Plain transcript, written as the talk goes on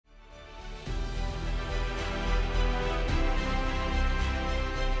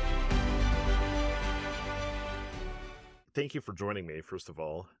thank you for joining me, first of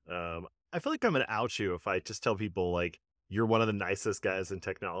all. I feel like I'm gonna out you if I just tell people like you're one of the nicest guys in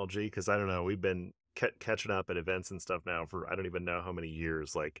technology because I don't know, we've been catching up at events and stuff now for I don't even know how many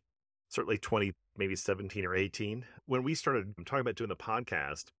years, like certainly 20, maybe 17 or 18. When we started talking about doing the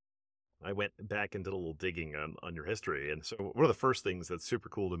podcast, I went back and did a little digging on your history. And so one of the first things that's super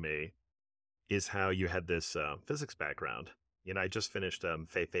cool to me is how you had this physics background. You know, I just finished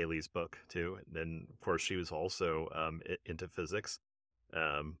Fei Fei Li's book too, and then of course she was also into physics.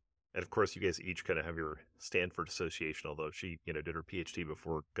 And of course, you guys each kind of have your Stanford association, although she, did her PhD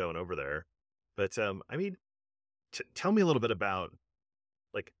before going over there. But I mean, tell me a little bit about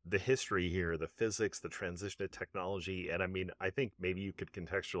like the history here, the physics, the transition to technology, and I mean, I think maybe you could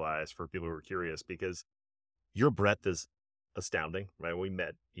contextualize for people who are curious because your breadth is astounding, right? When we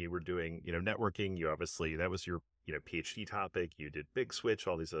met, you were doing, networking. You obviously, that was your, PhD topic. You did BigSwitch,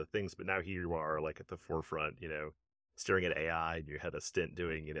 all these other things, but now here you are like at the forefront, staring at AI, and you had a stint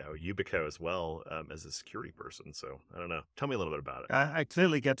doing, Yubico as well as a security person. So I don't know. Tell me a little bit about it. I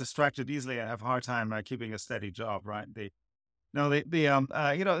clearly get distracted easily. I have a hard time keeping a steady job, right? The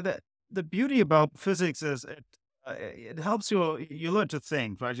beauty about physics is it helps you learn to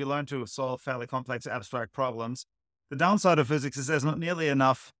think, right? You learn to solve fairly complex abstract problems. The downside of physics is there's not nearly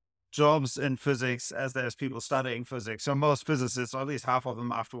enough jobs in physics as there's people studying physics. So most physicists, or at least half of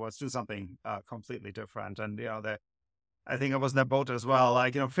them afterwards, do something completely different. And I think I was in that boat as well.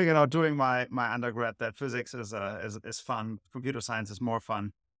 Like, figured out during my undergrad that physics is fun. Computer science is more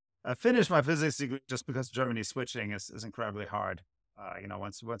fun. I finished my physics degree just because Germany switching is incredibly hard.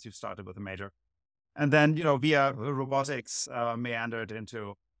 Once you've started with a major, and then via robotics meandered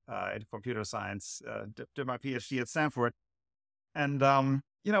into computer science. Did my PhD at Stanford, and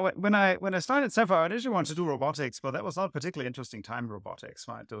when I started at Stanford, I initially wanted to do robotics, but that was not a particularly interesting time in robotics.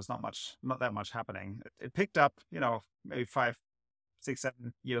 Right, there was not that much happening. It picked up, maybe 5, 6,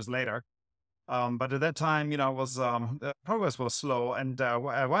 7 years later. But at that time, the progress was slow, and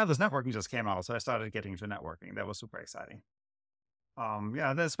wireless networking just came out, so I started getting into networking. That was super exciting.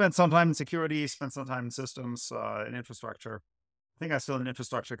 Then spent some time in security, spent some time in systems, in infrastructure. I think I'm still an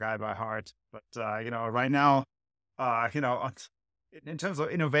infrastructure guy by heart, but right now, in terms of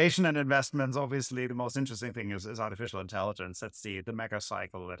innovation and investments, obviously the most interesting thing is artificial intelligence. That's the mega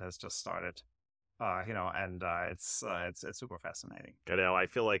cycle that has just started. It's super fascinating. I know. I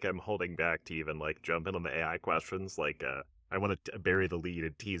feel like I'm holding back to even like jump in on the AI questions. Like, I want to bury the lead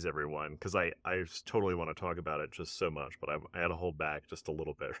and tease everyone because I just totally want to talk about it just so much, but I had to hold back just a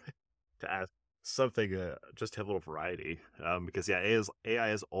little bit to ask something, just to have a little variety. Because yeah,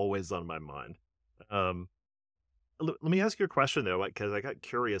 AI is always on my mind. Um, Let me ask you a question though, because I got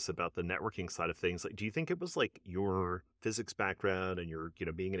curious about the networking side of things. Like, do you think it was like your physics background and your,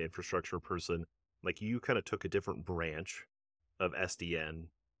 being an infrastructure person, like you kind of took a different branch of SDN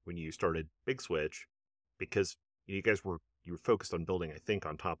when you started Big Switch, because you guys you were focused on building, I think,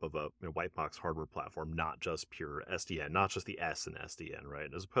 on top of a white box hardware platform, not just pure SDN, not just the S in SDN, right?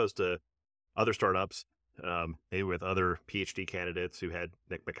 As opposed to other startups, maybe with other PhD candidates who had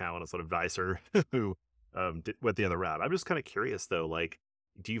Nick McCowan as an advisor who went the other route. I'm just kind of curious though, like,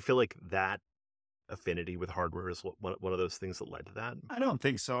 do you feel like that affinity with hardware is one of those things that led to that? I don't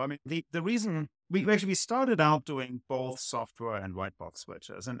think so. I mean, the reason we started out doing both software and white box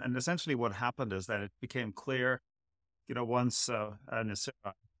switches, and essentially what happened is that it became clear, once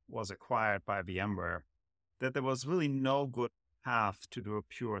Nicira was acquired by VMware, that there was really no good path to do a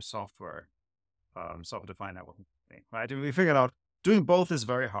pure software-defined networking thing, right? And we figured out doing both is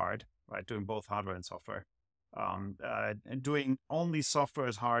very hard, right? Doing both hardware and software, and doing only software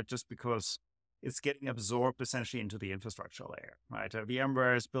is hard just because it's getting absorbed essentially into the infrastructure layer, right?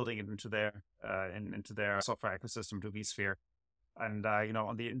 VMware is building it into their software ecosystem to vSphere, and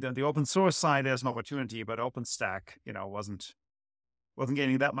on the open source side, there's an opportunity, but OpenStack, wasn't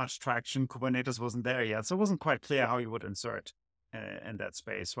gaining that much traction. Kubernetes wasn't there yet, so it wasn't quite clear how you would insert in that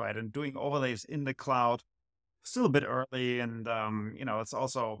space, right? And doing overlays in the cloud still a bit early, and it's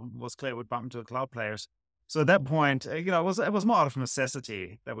also was clear would bump into the cloud players. So at that point, it was more out of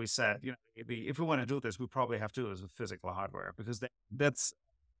necessity that we said, if we want to do this, we probably have to do this with physical hardware, because that's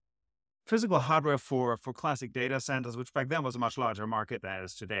physical hardware for classic data centers, which back then was a much larger market than it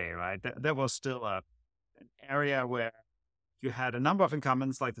is today, right? There was still an area where you had a number of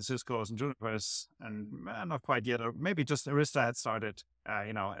incumbents like the Cisco's and Junipers, and not quite yet, or maybe just Arista had started,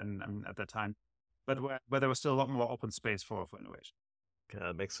 and at that time, but where there was still a lot more open space for innovation.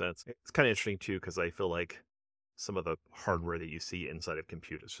 Yeah, makes sense. It's kind of interesting too, because I feel like some of the hardware that you see inside of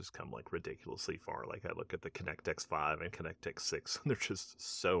computers just come like ridiculously far. Like I look at the Connect X5 and Connect X6, and they're just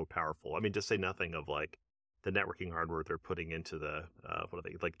so powerful. I mean, to say nothing of like the networking hardware they're putting into the what are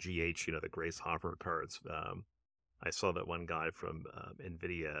they, like GH, the Grace Hopper cards. I saw that one guy from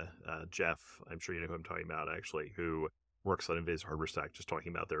NVIDIA, Jeff, I'm sure you know who I'm talking about actually, who works on NVIDIA's hardware stack, just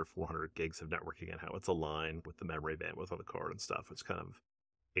talking about their 400 gigs of networking and how it's aligned with the memory bandwidth on the card and stuff. It's kind of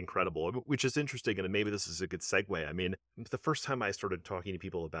incredible, which is interesting. And maybe this is a good segue. I mean, the first time I started talking to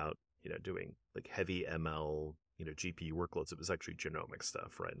people about, doing like heavy ML, GPU workloads, it was actually genomic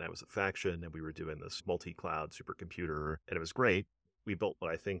stuff, right? And I was at Faction and we were doing this multi-cloud supercomputer and it was great. We built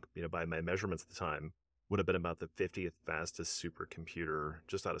what I think, by my measurements at the time, would have been about the 50th fastest supercomputer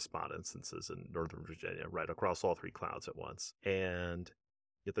just out of spot instances in Northern Virginia, right across all three clouds at once. And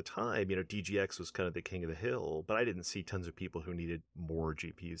at the time, DGX was kind of the king of the hill, but I didn't see tons of people who needed more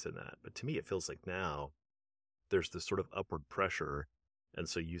GPUs than that. But to me, it feels like now there's this sort of upward pressure. And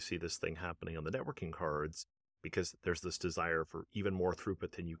so you see this thing happening on the networking cards because there's this desire for even more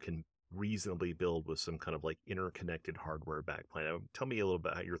throughput than you can reasonably build with some kind of like interconnected hardware backplane. Tell me a little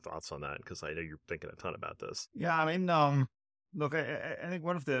bit about your thoughts on that, because I know you're thinking a ton about this. Yeah, I mean, look, I think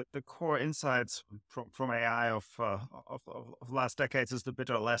one of the core insights from AI of last decades is the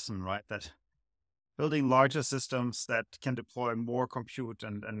bitter lesson, right? That building larger systems that can deploy more compute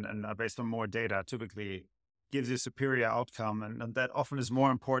and are based on more data typically gives you superior outcome, and that often is more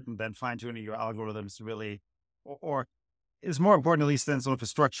important than fine tuning your algorithms really, or is more important at least than sort of a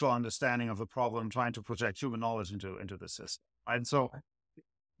structural understanding of the problem, trying to project human knowledge into the system. And so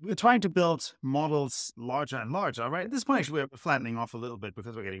we're trying to build models larger and larger, right? At this point, actually, we're flattening off a little bit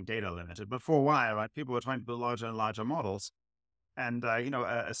because we're getting data limited. But for a while, right, people were trying to build larger and larger models. And,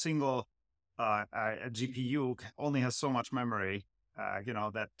 a single a GPU only has so much memory,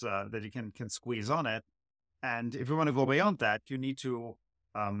 that you can squeeze on it. And if you want to go beyond that, you need to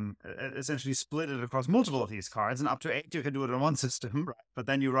essentially split it across multiple of these cards. And up to 8, you can do it on one system, right? But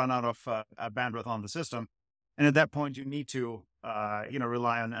then you run out of bandwidth on the system. And at that point, you need to,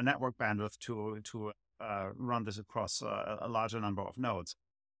 rely on a network bandwidth to run this across a larger number of nodes.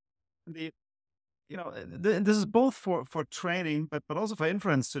 This is both for training, but also for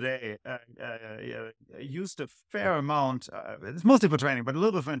inference today. Used a fair amount. It's mostly for training, but a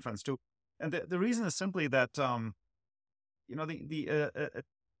little bit for inference too. And the reason is simply that the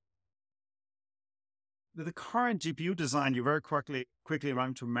current GPU design, you very quickly run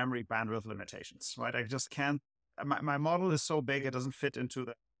into memory bandwidth limitations, right? I just can't. My model is so big it doesn't fit into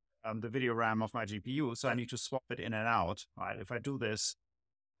the video RAM of my GPU, so I need to swap it in and out. Right? If I do this,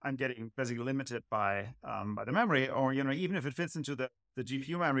 I'm getting basically limited by the memory, or even if it fits into the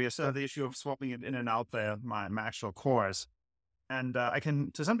GPU memory, I still have the issue of swapping it in and out my actual cores. And I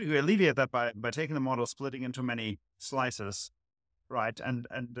can, to some degree, alleviate that by taking the model, splitting into many slices, right? And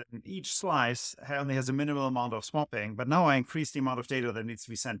each slice only has a minimal amount of swapping, but now I increase the amount of data that needs to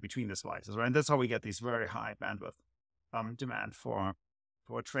be sent between the slices, right? And that's how we get these very high bandwidth demand for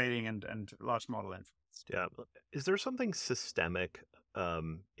training and large model inference. Yeah. Is there something systemic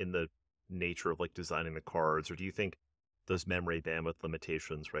in the nature of like designing the cards, or do you think those memory bandwidth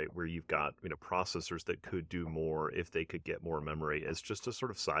limitations, right, where you've got, processors that could do more if they could get more memory, is just a sort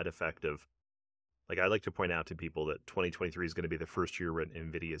of side effect of, like, I like to point out to people that 2023 is going to be the first year when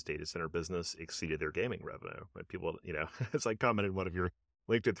NVIDIA's data center business exceeded their gaming revenue. Right? People, it's like commented in one of your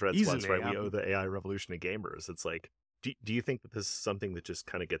LinkedIn threads once, right? We owe the AI revolution to gamers. It's like, do you think that this is something that just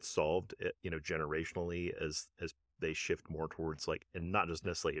kind of gets solved, generationally as they shift more towards like, and not just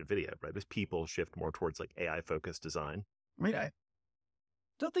necessarily NVIDIA, right? As people shift more towards like AI focused design? I mean, I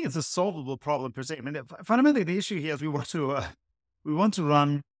don't think it's a solvable problem per se. I mean, fundamentally, the issue here is we want to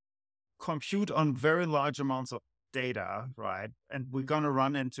run compute on very large amounts of data, right? And we're going to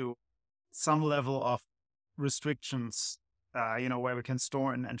run into some level of restrictions, where we can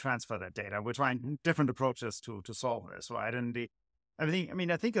store and transfer that data. We're trying different approaches to solve this, right? And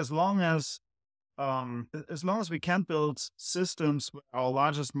I think as long as we can build systems where our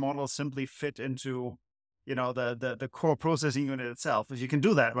largest models simply fit into, the core processing unit itself, if you can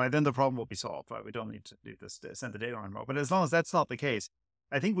do that, right, then the problem will be solved, right? We don't need to do this to send the data anymore. But as long as that's not the case,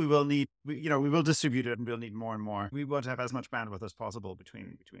 I think we will need, we will distribute it and we'll need more and more. We want to have as much bandwidth as possible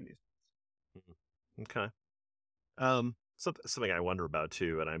between these. Okay. Something I wonder about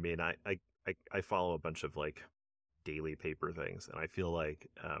too, and I mean, I follow a bunch of like daily paper things, and I feel like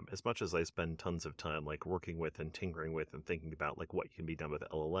as much as I spend tons of time like working with and tinkering with and thinking about like what can be done with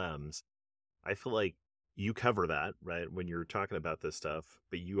LLMs, I feel like you cover that, right, when you're talking about this stuff,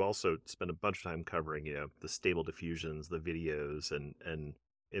 but you also spend a bunch of time covering, the stable diffusions, the videos, and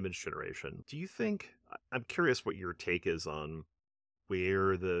image generation. Do you think, I'm curious what your take is on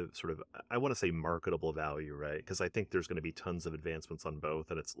where the sort of, I want to say marketable value, right? Because I think there's going to be tons of advancements on both,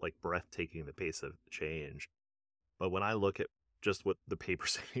 and it's like breathtaking the pace of change. But when I look at just what the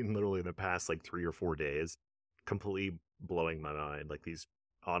paper's saying literally in the past like 3 or 4 days, completely blowing my mind. Like these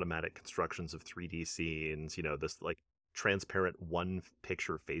automatic constructions of 3D scenes, this like transparent one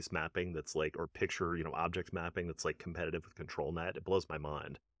picture face mapping that's like, or picture, object mapping that's like competitive with ControlNet. It blows my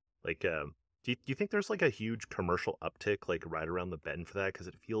mind. Like, do you think there's like a huge commercial uptick like right around the bend for that? Because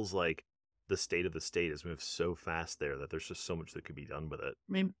it feels like the state of the state has moved so fast there that there's just so much that could be done with it.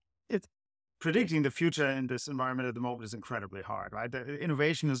 I mean, it's predicting the future in this environment at the moment is incredibly hard, right? The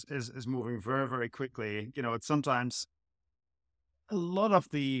innovation is moving very, very quickly. It's sometimes a lot of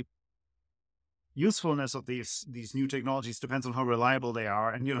the usefulness of these new technologies depends on how reliable they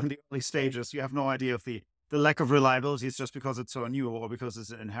are. And, in the early stages, you have no idea if the lack of reliability is just because it's so new or because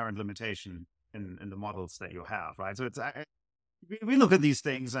it's an inherent limitation in the models that you have, right? So we look at these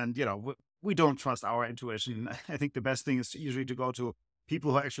things and, we don't trust our intuition. I think the best thing is usually to go to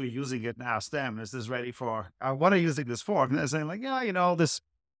people who are actually using it and ask them, is this ready for, what are you using this for? And they're saying like, yeah, this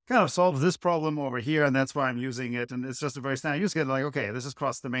kind of solves this problem over here, and that's why I'm using it. And it's just a very standard use case. Like, okay, this has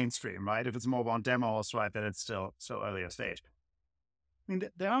crossed the mainstream, right? If it's more on demos, right, then it's still earlier stage. I mean,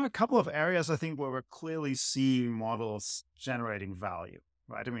 there are a couple of areas, I think, where we're clearly seeing models generating value,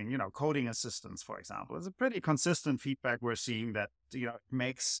 right? I mean, coding assistance, for example, is a pretty consistent feedback we're seeing that, it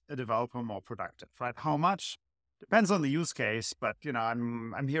makes a developer more productive, right? How much? Depends on the use case, but,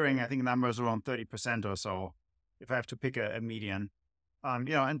 I'm hearing, I think, numbers around 30% or so, if I have to pick a median.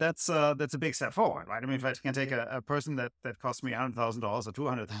 And that's a big step forward, right? I mean, if I can take a person that costs me $100,000 or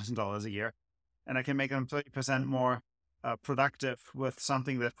 $200,000 a year, and I can make them 30% more productive with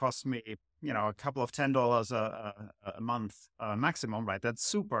something that costs me, a couple of $10 a month maximum, right? That's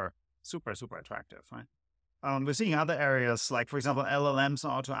super, super, super attractive, right? We're seeing other areas, like, for example, LLMs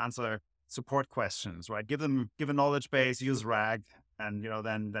are to answer support questions, right? Give a knowledge base, use RAG, and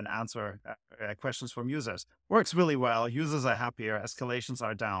then answer questions from users. Works really well. Users are happier. Escalations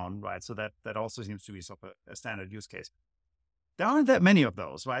are down, right? So that also seems to be sort of a standard use case. There aren't that many of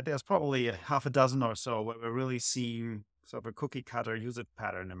those, right? There's probably a half a dozen or so where we're really seeing sort of a cookie cutter usage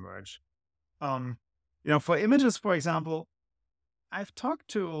pattern emerge. For images, for example, I've talked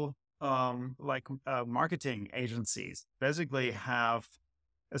to marketing agencies basically have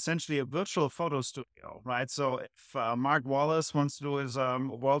essentially a virtual photo studio, right? So if Mark Wallace wants to do his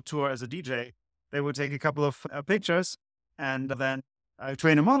world tour as a DJ, they would take a couple of pictures and then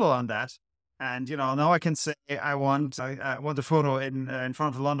train a model on that. And now I can say I want a photo in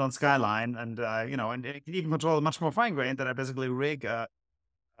front of the London skyline, and and it can even control much more fine grained that I basically rig a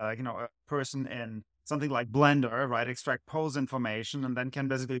person in something like Blender, right? Extract pose information, and then can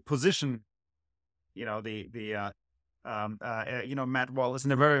basically position, Matt Wallace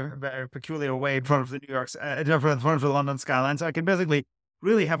in a very, very peculiar way in front of the in front of the London skyline. So I can basically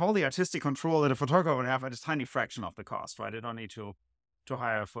really have all the artistic control that a photographer would have at a tiny fraction of the cost, right? I don't need to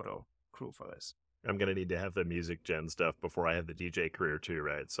hire a photo crew for this. I'm going to need to have the music gen stuff before I have the DJ career too,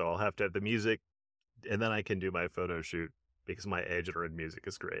 right? So I'll have to have the music, and then I can do my photo shoot because my agent in music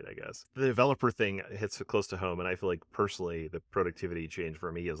is great, I guess. The developer thing hits close to home, and I feel like personally the productivity change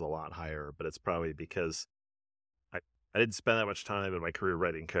for me is a lot higher, but it's probably because I didn't spend that much time in my career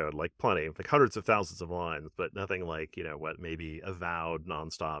writing code, like plenty, like hundreds of thousands of lines, but nothing like, what maybe avowed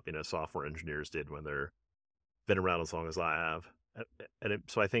nonstop, software engineers did when they're been around as long as I have.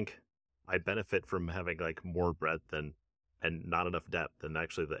 So I think I benefit from having like more breadth and not enough depth. And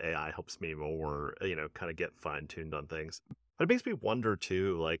actually the AI helps me more, kind of get fine tuned on things. But it makes me wonder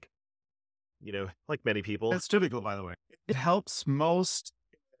too, like, like many people. It's typical, by the way. It helps most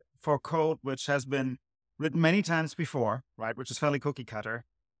for code which has been written many times before, right? Which is fairly cookie cutter,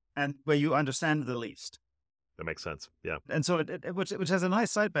 and where you understand the least. That makes sense. Yeah. And so which has a nice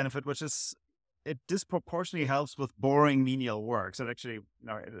side benefit, which is it disproportionately helps with boring menial work. So it actually,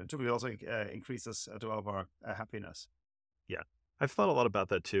 it typically also increases developer happiness. Yeah. I've thought a lot about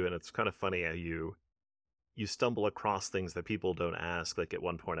that too. And it's kind of funny how you stumble across things that people don't ask. Like at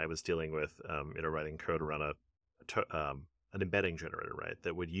one point I was dealing with, writing code around an embedding generator, right?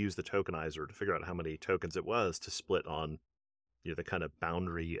 That would use the tokenizer to figure out how many tokens it was to split on, the kind of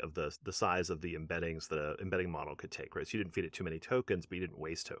boundary of the size of the embeddings that an embedding model could take, right? So you didn't feed it too many tokens, but you didn't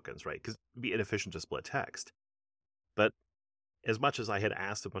waste tokens, right? Because it'd be inefficient to split text. But as much as I had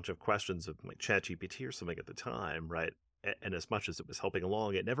asked a bunch of questions of like ChatGPT or something at the time, right? And as much as it was helping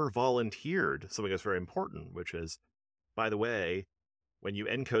along, it never volunteered something that's very important, which is, by the way, when you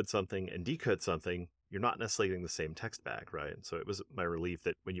encode something and decode something, you're not necessarily getting the same text back, right? So it was my relief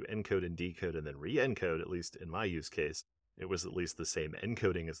that when you encode and decode and then re-encode, at least in my use case, it was at least the same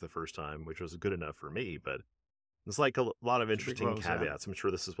encoding as the first time, which was good enough for me. But it's like a lot of Should be interesting close, yeah. caveats. I'm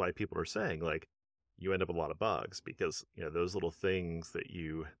sure this is why people are saying like you end up with a lot of bugs because those little things that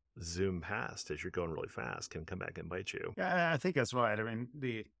you zoom past as you're going really fast can come back and bite you. Yeah, I think that's right. I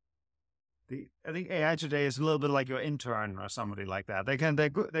mean, I think AI today is a little bit like your intern or somebody like that.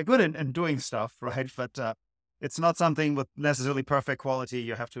 They're good in doing stuff, right? But it's not something with necessarily perfect quality.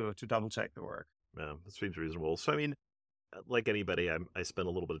 You have to double check the work. Yeah, that seems reasonable. So I mean, like anybody, I spend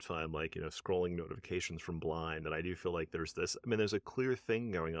a little bit of time like scrolling notifications from Blind, and I do feel like there's this. I mean, there's a clear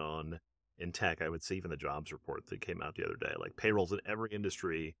thing going on in tech. I would say even the jobs report that came out the other day, like payrolls in every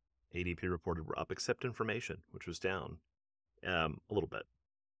industry, ADP reported were up except information, which was down a little bit.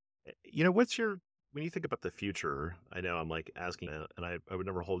 What's your when you think about the future? I know I'm like asking, and I would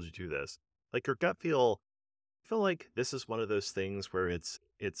never hold you to this. Like your gut feel like this is one of those things where it's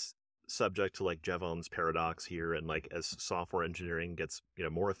subject to like Jevon's paradox here, and like as software engineering gets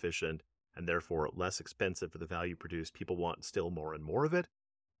more efficient and therefore less expensive for the value produced, people want still more and more of it.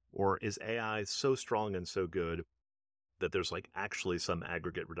 Or is AI so strong and so good that there's like actually some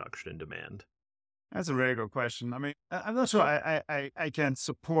aggregate reduction in demand? That's a very good question. I mean, I'm not sure I can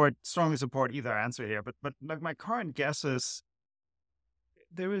strongly support either answer here, but like my current guess is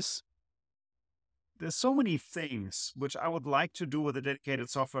there is there's so many things which I would like to do with a dedicated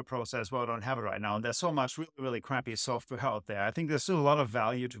software process, but I don't have it right now. And there's so much really, really crappy software out there. I think there's still a lot of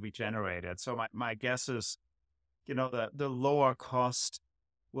value to be generated. So my guess is, the lower cost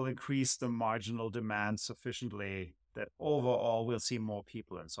will increase the marginal demand sufficiently that overall we'll see more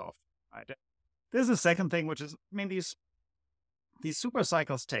people in software. Right? There's a second thing, which is, I mean, these super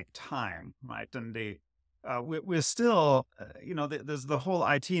cycles take time, right? And we're still, there's the whole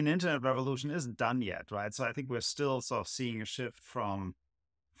IT and internet revolution isn't done yet, right? So I think we're still sort of seeing a shift from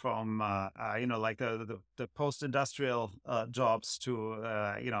like the post-industrial jobs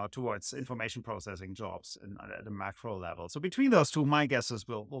to towards information processing jobs at a macro level. So between those two, my guess is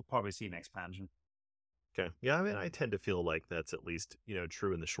we'll probably see an expansion. Okay. Yeah, I mean, I tend to feel like that's at least,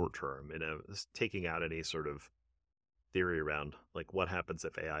 true in the short term, taking out any sort of theory around like what happens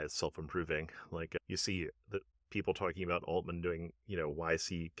if AI is self-improving. Like you see the people talking about Altman doing,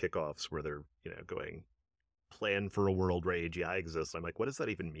 YC kickoffs where they're, going plan for a world where AGI exists. I'm like, what does that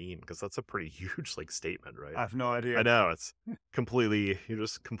even mean? Because that's a pretty huge like statement, right? I have no I idea. know it's it's completely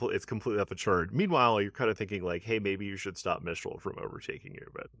off the chart. Meanwhile, you're kind of thinking like, hey, maybe you should stop Mistral from overtaking you,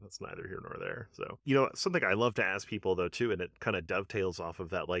 but that's neither here nor there. So, something I love to ask people though too, and it kind of dovetails off of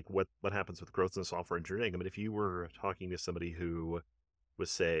that, like what happens with growth in software engineering. I mean, if you were talking to somebody who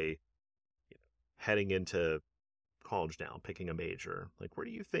was say heading into college now, picking a major, like where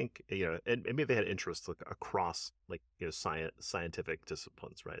do you think, and maybe they had interests like across like scientific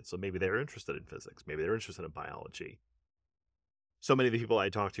disciplines, right? So maybe they're interested in physics, maybe they're interested in biology. So many of the people I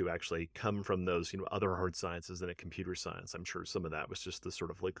talk to actually come from those, other hard sciences than a computer science. I'm sure some of that was just the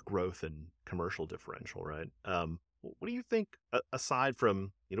sort of like growth and commercial differential, right? What do you think, aside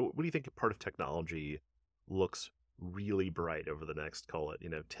from, what do you think part of technology looks really bright over the next, call it,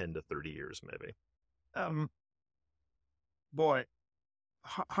 10 to 30 years, maybe? Um, boy,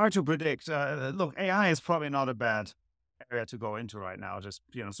 hard to predict. Look, AI is probably not a bad area to go into right now. Just,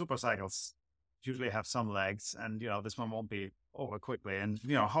 super cycles usually have some legs, and, this one won't be over quickly. And,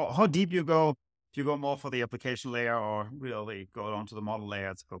 how deep you go, if you go more for the application layer or really go onto the model layer,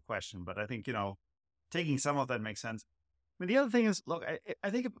 it's a good question. But I think, taking some of that makes sense. I mean, the other thing is, look, I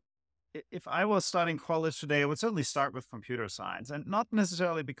think if I was starting college today, I would certainly start with computer science, and not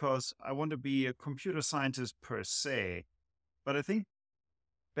necessarily because I want to be a computer scientist per se, but I think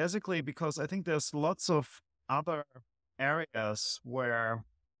basically because I think there's lots of other areas where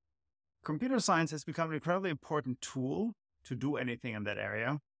computer science has become an incredibly important tool to do anything in that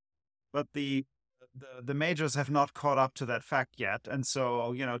area, but the majors have not caught up to that fact yet. And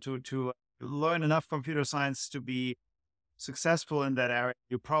so, to learn enough computer science to be successful in that area,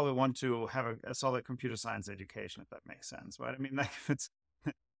 you probably want to have a solid computer science education, if that makes sense, right? I mean, like if it's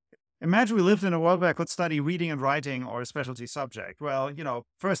imagine we lived in a world where I could study reading and writing or a specialty subject. Well,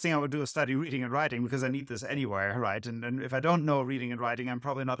 first thing I would do is study reading and writing because I need this anywhere, right? And if I don't know reading and writing, I'm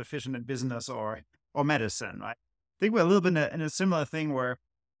probably not efficient in business or medicine, right? I think we're a little bit in a similar thing where,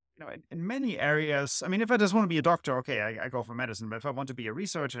 in many areas, I mean, if I just want to be a doctor, okay, I go for medicine. But if I want to be a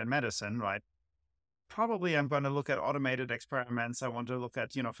researcher in medicine, right, probably I'm going to look at automated experiments. I want to look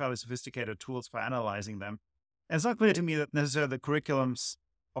at, fairly sophisticated tools for analyzing them. And it's not clear to me that necessarily the curriculums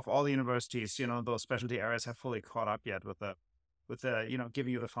of all the universities, those specialty areas have fully caught up yet with the,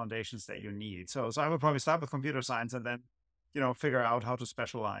 giving you the foundations that you need. So I would probably start with computer science and then, figure out how to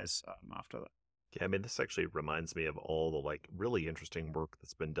specialize after that. Yeah, I mean, this actually reminds me of all the like really interesting work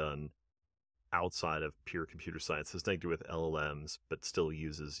that's been done outside of pure computer science. Has nothing to do with LLMs, but still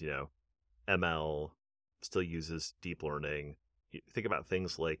uses, ML, still uses deep learning. You think about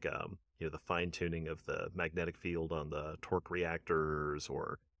things like, the fine tuning of the magnetic field on the torque reactors,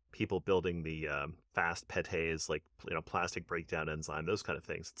 or people building the fast PETAs, like plastic breakdown enzyme, those kind of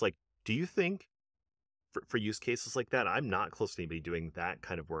things. It's like, do you think for use cases like that, I'm not close to anybody doing that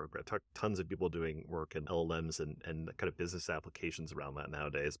kind of work. I talk tons of people doing work in LLMs and kind of business applications around that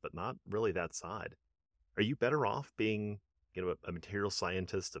nowadays, but not really that side. Are you better off being, a material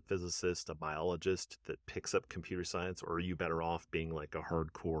scientist, a physicist, a biologist that picks up computer science, or are you better off being like a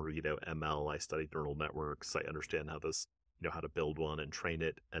hardcore, ML? I studied neural networks. I understand how this, how to build one and train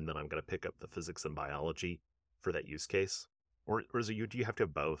it, and then I'm going to pick up the physics and biology for that use case. Or is it you? Do you have to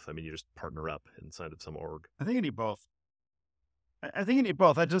have both? I mean, you just partner up inside of some org. I think you need both. I think you need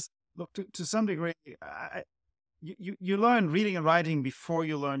both. I just look to some degree. You learn reading and writing before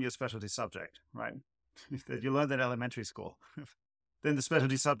you learn your specialty subject, right? You learn that in elementary school. Then the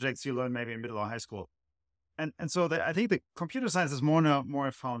specialty subjects you learn maybe in middle or high school. And so I think the computer science is more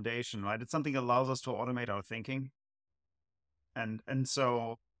a foundation, right? It's something that allows us to automate our thinking. And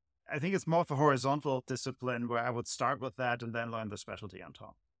so I think it's more of a horizontal discipline where I would start with that and then learn the specialty on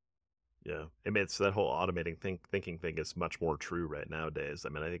top. Yeah, I mean, it's that whole automating thinking thing is much more true right nowadays. I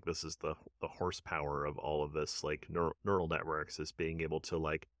mean, I think this is the horsepower of all of this, like neural networks, is being able to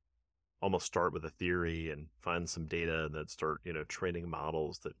like almost start with a theory and find some data and then start, training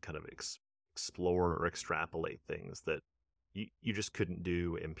models that kind of explore or extrapolate things that you just couldn't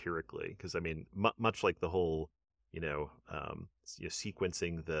do empirically. Because I mean, much like the whole,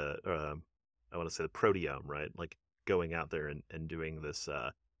 sequencing the, I want to say the proteome, right? Like going out there and doing this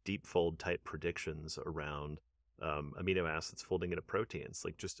deep fold type predictions around amino acids folding into proteins,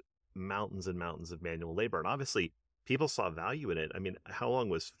 like just mountains and mountains of manual labor. And obviously, people saw value in it. I mean, how long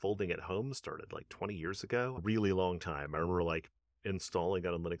was folding at home started? Like 20 years ago? A really long time. I remember like installing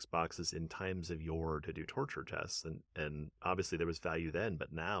on Linux boxes in times of yore to do torture tests. And obviously there was value then,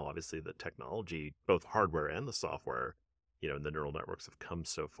 but now obviously the technology, both hardware and the software, and the neural networks have come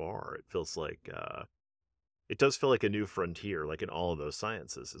so far. It feels like it does feel like a new frontier, like in all of those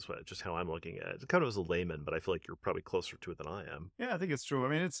sciences, is what just how I'm looking at it. Kind of as a layman, but I feel like you're probably closer to it than I am. Yeah, I think it's true. I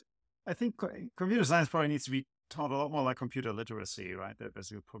mean, I think computer science probably needs to be taught a lot more like computer literacy, right? That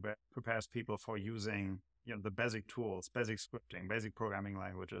basically prepares people for using, the basic tools, basic scripting, basic programming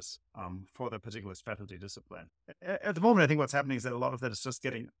languages for the particular specialty discipline. At the moment, I think what's happening is that a lot of that is just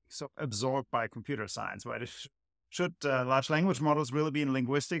getting so absorbed by computer science, right? Should large language models really be in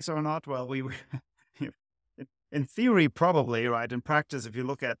linguistics or not? Well, in theory, probably, right? In practice, if you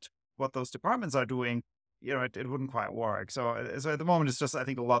look at what those departments are doing, it wouldn't quite work. So at the moment, it's just, I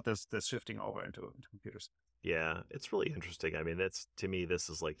think, a lot that's shifting over into computers. Yeah, it's really interesting. I mean, to me, this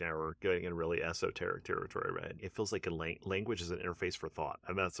is like now we're going in really esoteric territory, right? It feels like language is an interface for thought.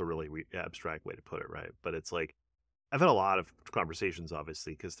 And that's a really abstract way to put it, right? But it's like, I've had a lot of conversations,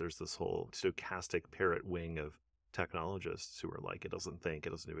 obviously, because there's this whole stochastic parrot wing of technologists who are like, it doesn't think,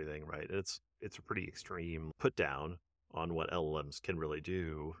 it doesn't do anything, right? And it's a pretty extreme put down on what LLMs can really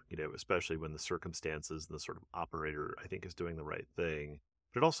do, especially when the circumstances and the sort of operator, I think, is doing the right thing.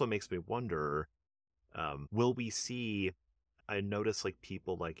 But it also makes me wonder, will we see, I notice like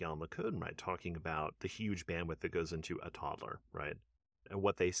people like Jan LeCun, right, talking about the huge bandwidth that goes into a toddler, right? And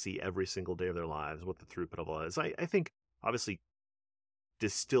what they see every single day of their lives, what the throughput of all is. I think obviously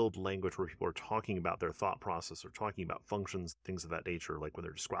distilled language where people are talking about their thought process or talking about functions, things of that nature, like when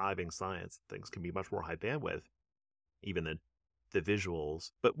they're describing science, things can be much more high bandwidth, even than the visuals.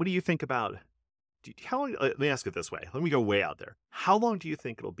 But what do you think about, how long, let me ask it this way. Let me go way out there. How long do you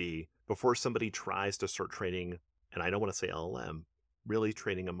think it'll be before somebody tries to start training, and I don't want to say LLM, really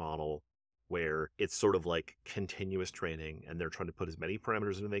training a model where it's sort of like continuous training and they're trying to put as many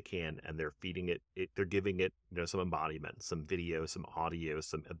parameters in as they can and they're feeding it, they're giving it, some embodiment, some video, some audio,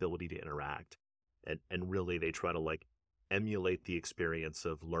 some ability to interact. And really they try to like emulate the experience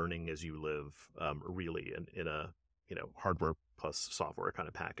of learning as you live, really in a, hardware plus software kind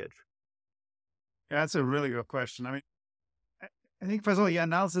of package. Yeah, that's a really good question. I mean, I think, first of all, your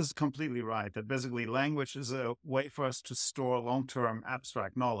analysis is completely right, that basically language is a way for us to store long-term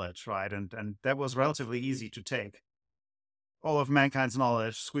abstract knowledge, right? And that was relatively easy to take. All of mankind's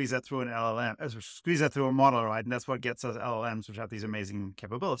knowledge, squeeze that through an LLM, squeeze that through a model, right? And that's what gets us LLMs, which have these amazing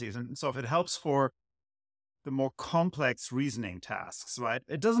capabilities. And so if it helps for the more complex reasoning tasks, right?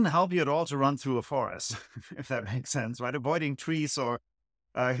 It doesn't help you at all to run through a forest, if that makes sense, right? Avoiding trees or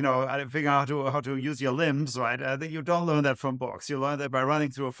figuring out how to use your limbs, right? I think you don't learn that from books. You learn that by running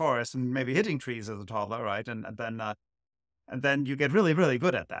through a forest and maybe hitting trees as a toddler, right? And then you get really, really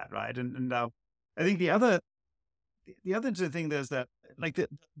good at that, right? And I think the other interesting thing is that like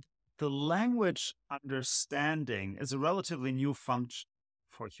the language understanding is a relatively new function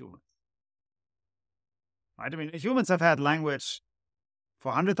for humans, right? I mean, humans have had language for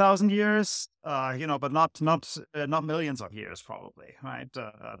 100,000 years, but not millions of years, probably, right?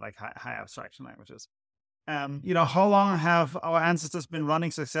 Like high abstraction languages. How long have our ancestors been running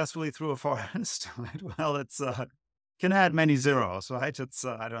successfully through a forest? Right? Well, it's can add many zeros, right? It's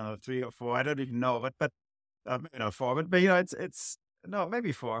I don't know, 3 or 4. I don't even know, but maybe not 4, but it's no,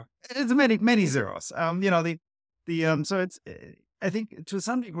 maybe 4. It's many zeros. So it's I think to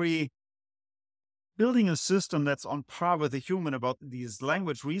some degree building a system that's on par with a human about these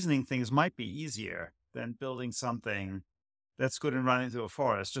language reasoning things might be easier than building something that's good in running through a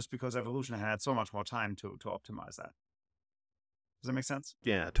forest, just because evolution had so much more time to optimize that. Does that make sense?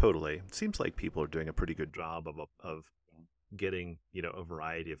 Yeah, totally. It seems like people are doing a pretty good job of getting, a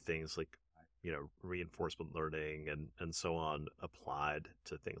variety of things like, reinforcement learning and so on applied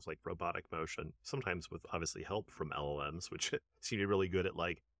to things like robotic motion, sometimes with obviously help from LLMs, which seem to be really good at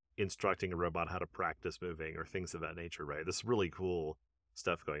like instructing a robot how to practice moving or things of that nature, right? This is really cool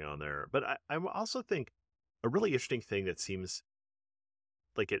stuff going on there. But I also think a really interesting thing that seems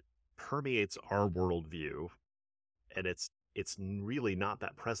like it permeates our worldview, and it's really not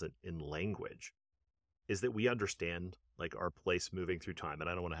that present in language, is that we understand like our place moving through time. And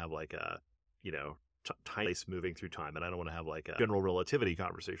I don't want to have like a, time place moving through time. And I don't want to have like a general relativity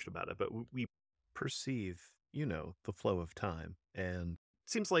conversation about it, but we perceive, the flow of time. And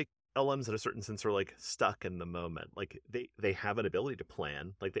it seems like LMs in a certain sense are like stuck in the moment. Like they have an ability to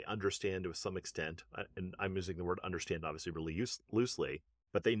plan, like they understand to some extent. And I'm using the word understand obviously really loosely,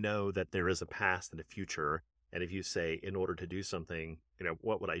 but they know that there is a past and a future. And if you say, in order to do something,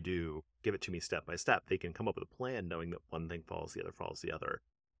 what would I do? Give it to me step by step. They can come up with a plan knowing that one thing follows the other follows the other.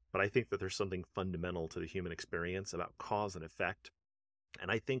 But I think that there's something fundamental to the human experience about cause and effect. And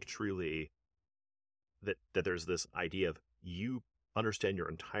I think truly that there's this idea of you understand your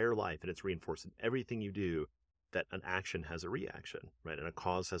entire life and it's reinforced in everything you do that an action has a reaction, right? And a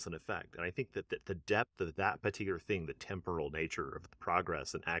cause has an effect. And I think that the depth of that particular thing, the temporal nature of the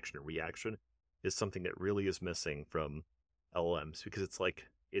progress and action and reaction, is something that really is missing from LLMs, because it's like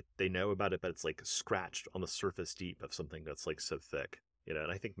they know about it, but it's like scratched on the surface deep of something that's like so thick,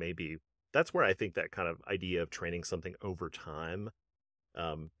 And I think maybe that's where I think that kind of idea of training something over time,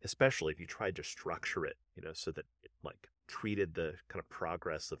 especially if you tried to structure it, so that it like treated the kind of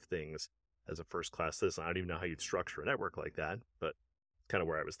progress of things as a first class citizen. I don't even know how you'd structure a network like that, but kind of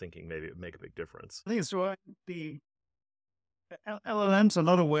where I was thinking maybe it would make a big difference. I think it's right. The LLMs are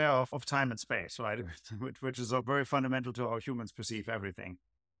not aware of time and space, right? which is very fundamental to how humans perceive everything.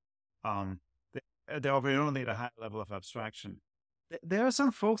 They operate only at a high level of abstraction. There are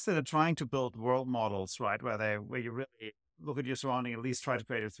some folks that are trying to build world models, right, where you really look at your surrounding, at least try to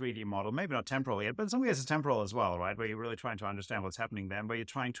create a 3D model, maybe not temporal yet, but in some cases temporal as well, right, where you're really trying to understand what's happening then, where you're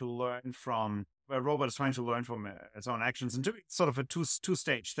trying to learn from, where a robot is trying to learn from its own actions, and doing sort of a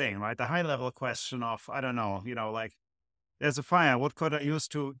two-stage thing, right? The high level question of, I don't know, like, there's a fire. What could I use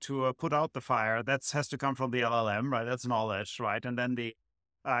to put out the fire? That has to come from the LLM, right? That's knowledge, right? And then the,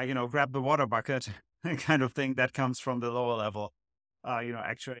 grab the water bucket kind of thing that comes from the lower level,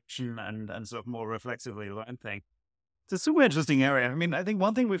 actuation and sort of more reflexively learned thing. It's a super interesting area. I mean, I think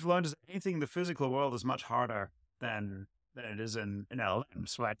one thing we've learned is anything in the physical world is much harder than it is in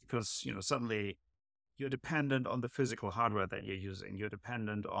LLMs, right? Because, suddenly you're dependent on the physical hardware that you're using. You're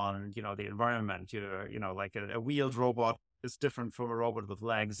dependent on, the environment. You're, like a wheeled robot is different from a robot with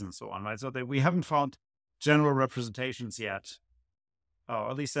legs and so on, right? So that we haven't found general representations yet, or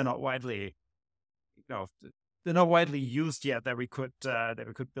at least they're not widely, they're not widely used yet that we could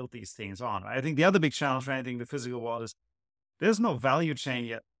build these things on. I think the other big challenge for anything in the physical world is there's no value chain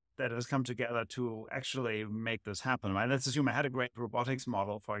yet that has come together to actually make this happen, right? Let's assume I had a great robotics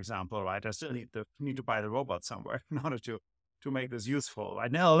model, for example, right? I still need to buy the robot somewhere in order to make this useful,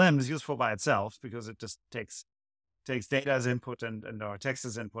 right? An LLM is useful by itself because it just takes data as input and or text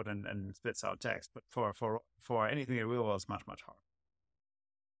as input and spits out text. But for anything in the real world, it's much harder.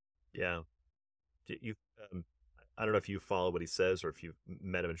 Yeah. You, I don't know if you follow what he says or if you've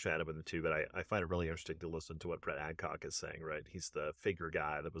met him and chatted with him too, but I find it really interesting to listen to what Brett Adcock is saying, right? He's the figure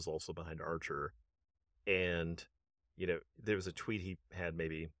guy that was also behind Archer. And, there was a tweet he had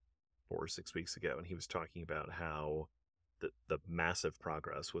maybe 4 or 6 weeks ago, and he was talking about how the massive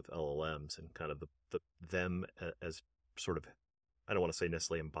progress with LLMs and kind of them as sort of I don't want to say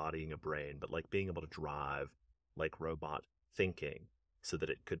necessarily embodying a brain, but like being able to drive like robot thinking so that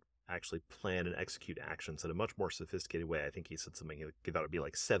it could actually plan and execute actions in a much more sophisticated way. I think he said something, he thought it'd be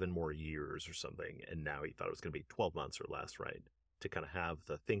like 7 more years or something. And now he thought it was going to be 12 months or less, right? To kind of have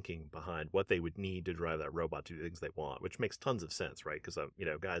the thinking behind what they would need to drive that robot to do the things they want, which makes tons of sense, right? Because,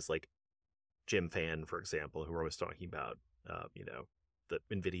 guys like Jim Fan, for example, who are always talking about, the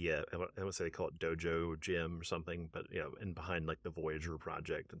NVIDIA, I want to say they call it Dojo Gym or something, but, and behind like the Voyager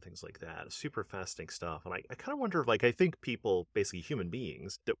project and things like that. Super fascinating stuff. And I kind of wonder, like, I think people, basically human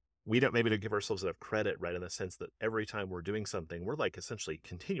beings, that we don't maybe don't give ourselves enough credit, right? In the sense that every time we're doing something, we're like essentially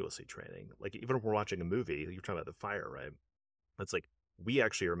continuously training. Like, even if we're watching a movie, you're talking about the fire, right? It's like, we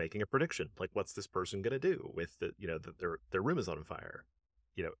actually are making a prediction. Like, what's this person going to do with their room is on fire?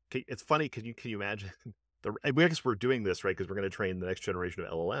 It's funny. Can you imagine? I guess we're doing this, right? Because we're going to train the next generation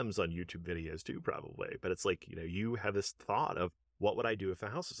of LLMs on YouTube videos too, probably. But it's like, you have this thought of, what would I do if the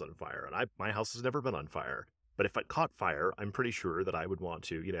house is on fire? And my house has never been on fire. But if it caught fire, I'm pretty sure that I would want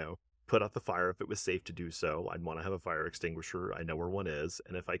to, put out the fire if it was safe to do so. I'd want to have a fire extinguisher. I know where one is.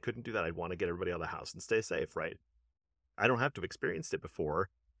 And if I couldn't do that, I'd want to get everybody out of the house and stay safe, right? I don't have to have experienced it before.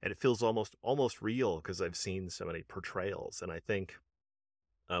 And it feels almost real because I've seen so many portrayals. And I think,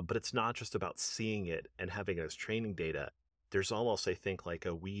 but it's not just about seeing it and having it as training data. There's almost, I think, like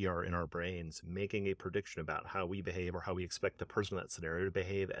we are in our brains making a prediction about how we behave or how we expect the person in that scenario to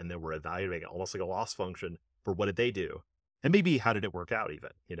behave. And then we're evaluating it almost like a loss function for what did they do? And maybe how did it work out even,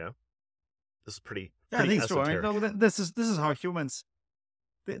 This is pretty I think so. I mean, esoteric. no, this is how humans.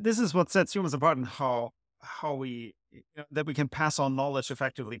 This is what sets humans apart, and how we that we can pass on knowledge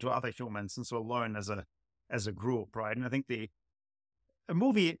effectively to other humans, and so learn as a group, right? And I think a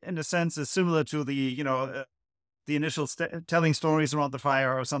movie, in a sense, is similar to the initial telling stories around the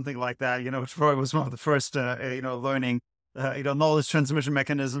fire or something like that. Troy was one of the first learning knowledge transmission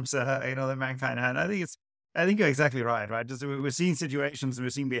mechanisms that mankind had. I think you're exactly right, right? Just we're seeing situations and we're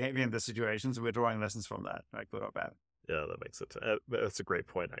seeing behavior in the situations and we're drawing lessons from that, right? Good or bad. Yeah, that makes it. That's a great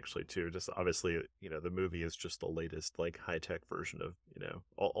point, actually, too. Just obviously, the movie is just the latest, like, high-tech version of,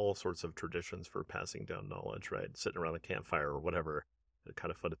 all sorts of traditions for passing down knowledge, right? Sitting around the campfire or whatever. It's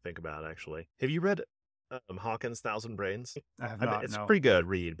kind of fun to think about, actually. Have you read Hawkins' Thousand Brains? I have not. It's a No. pretty good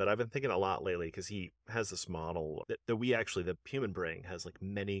read, but I've been thinking a lot lately because he has this model that the human brain has, like,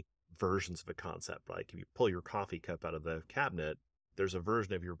 many versions of a concept. Like, if you pull your coffee cup out of the cabinet, there's a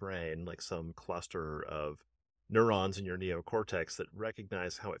version of your brain, like some cluster of neurons in your neocortex that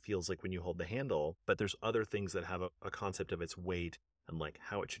recognize how it feels like when you hold the handle, but there's other things that have a concept of its weight and like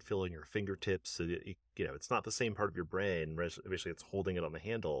how it should feel in your fingertips. So that it's not the same part of your brain. Basically, it's holding it on the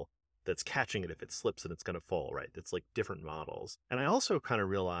handle that's catching it if it slips and it's going to fall, right? It's like different models. And I also kind of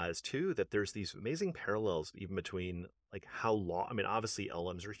realized too that there's these amazing parallels even between like I mean, obviously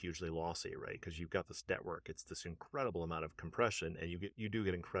LMs are hugely lossy, right? Because you've got this network, it's this incredible amount of compression and you do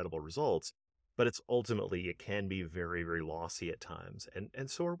get incredible results. But it's ultimately, it can be very, very lossy at times. And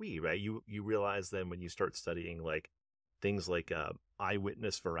so are we, right? You realize then when you start studying like things like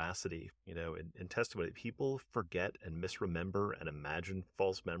eyewitness veracity, and testimony, people forget and misremember and imagine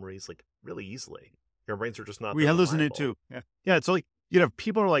false memories like really easily. Your brains are just not We that hallucinate reliable. too. Yeah. Yeah, it's like,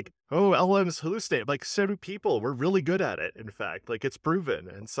 people are like, oh, LMs hallucinate. Like, so do people. We're really good at it, in fact. Like, it's proven.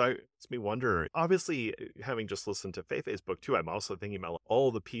 And so it makes me wonder, obviously, having just listened to Feifei's book, too, I'm also thinking about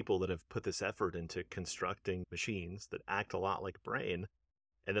all the people that have put this effort into constructing machines that act a lot like brain.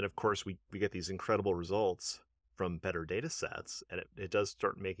 And then, of course, we get these incredible results from better data sets. And it does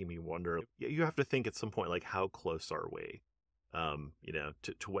start making me wonder, you have to think at some point, like, how close are we,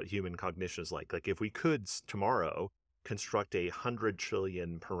 to what human cognition is like? Like, if we could tomorrow construct 100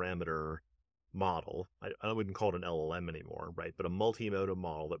 trillion parameter model, I wouldn't call it an LLM anymore, right? But a multimodal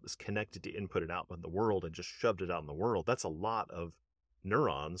model that was connected to input and output in the world and just shoved it out in the world. That's a lot of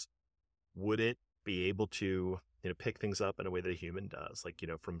neurons. Would it be able to pick things up in a way that a human does, like,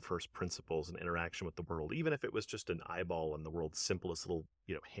 from first principles and interaction with the world, even if it was just an eyeball in the world's simplest little,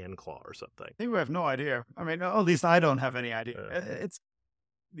 hand claw or something? I think we have no idea. I mean, at least I don't have any idea.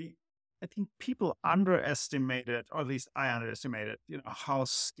 I think people underestimated, or at least I underestimated, how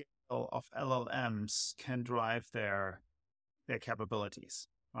scale of LLMs can drive their capabilities,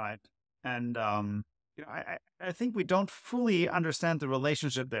 right? And I think we don't fully understand the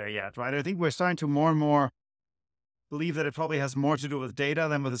relationship there yet, right? I think we're starting to more and more believe that it probably has more to do with data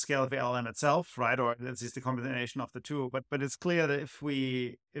than with the scale of the LLM itself, right? Or at least the combination of the two. But it's clear that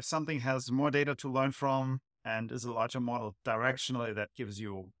if something has more data to learn from and is a larger model directionally, that gives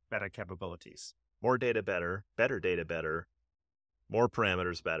you better capabilities. More data better, better data better, more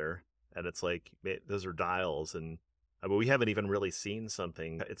parameters better. And it's like, those are dials. And But we haven't even really seen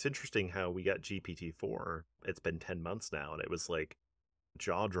something. It's interesting how we got GPT-4. It's been 10 months now, and it was like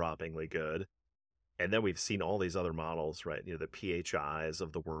jaw-droppingly good. And then we've seen all these other models, right? The PHIs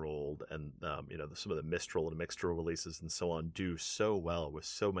of the world, and some of the Mistral and Mixtral releases and so on do so well with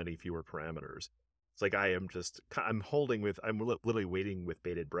so many fewer parameters. It's like I'm literally waiting with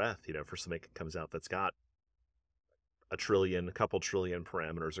bated breath, for something that comes out that's got a couple trillion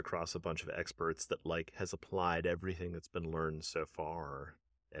parameters across a bunch of experts that like has applied everything that's been learned so far.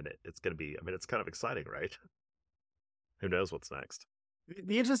 And it's going to be, it's kind of exciting, right? Who knows what's next?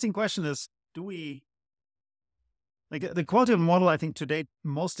 The interesting question is, do we, like the quality of the model, I think today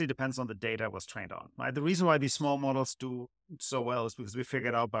mostly depends on the data it was trained on, right? The reason why these small models do so well is because we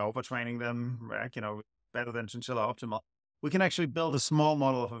figured out by overtraining them, right, better than chinchilla optimal, we can actually build a small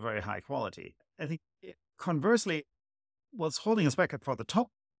model of a very high quality. I think conversely, what's holding us back for the top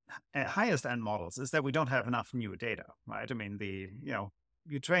highest end models is that we don't have enough new data, right? I mean,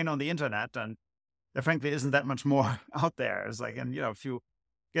 you train on the internet and there frankly isn't that much more out there. It's like, and if you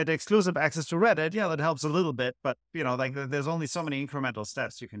get exclusive access to Reddit, that helps a little bit, but like there's only so many incremental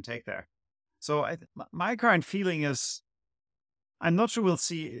steps you can take there. So my current feeling is I'm not sure we'll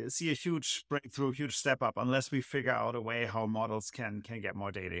see a huge breakthrough, huge step up unless we figure out a way how models can get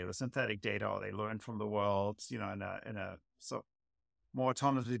more data, either synthetic data, or they learn from the world, in a so more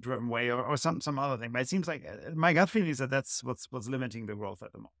autonomously driven way, or some other thing. But it seems like my gut feeling is that that's what's limiting the growth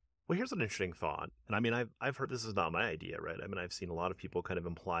at the moment. Well, here's an interesting thought, and I've heard this is not my idea, right? I've seen a lot of people kind of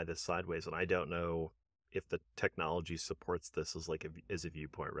imply this sideways, and I don't know if the technology supports this as a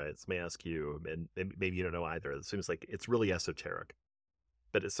viewpoint, right? So let me ask you, and maybe you don't know either. It seems like it's really esoteric,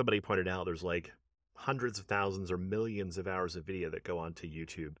 but as somebody pointed out, there's like hundreds of thousands or millions of hours of video that go onto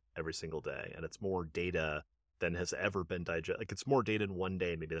YouTube every single day, and it's more data than has ever been digested. Like it's more data in one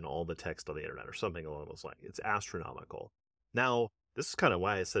day, maybe than all the text on the internet, or something along those lines. It's astronomical. Now, this is kind of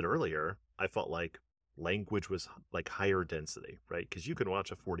why I said earlier I felt like language was like higher density, right? Because you can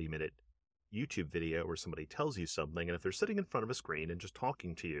watch a 40-minute YouTube video where somebody tells you something, and if they're sitting in front of a screen and just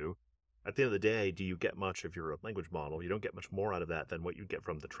talking to you, at the end of the day, do you get much of your language model? You don't get much more out of that than what you get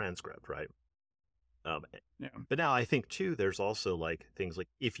from the transcript, right? Yeah. But now I think too, there's also like things like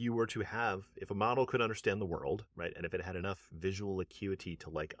if a model could understand the world, right, and if it had enough visual acuity to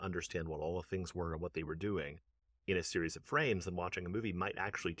like understand what all the things were and what they were doing in a series of frames, then watching a movie might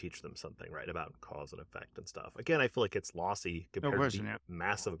actually teach them something, right, about cause and effect and stuff. Again, I feel like it's lossy compared to the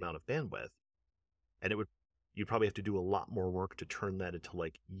massive amount of bandwidth, and you'd probably have to do a lot more work to turn that into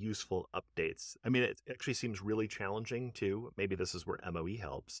like useful updates. It actually seems really challenging too. Maybe this is where MOE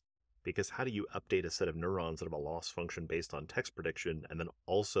helps, because how do you update a set of neurons that have a loss function based on text prediction and then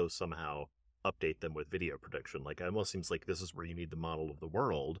also somehow update them with video prediction? Like it almost seems like this is where you need the model of the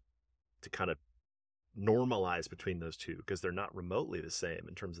world to kind of normalize between those two, because they're not remotely the same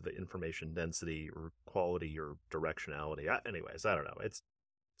in terms of the information density or quality or directionality. Anyways, I don't know. It's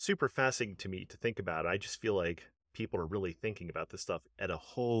super fascinating to me to think about. I just feel like people are really thinking about this stuff at a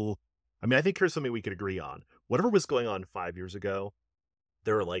whole. I think here's something we could agree on. Whatever was going on 5 years ago,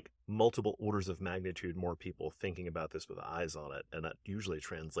 there are like multiple orders of magnitude more people thinking about this with eyes on it, and that usually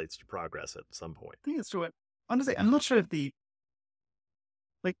translates to progress at some point. I think it's true. Honestly, I'm not sure if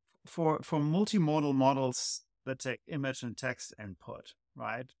for multimodal models that take image and text input,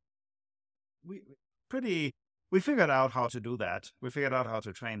 right? We figured out how to do that. We figured out how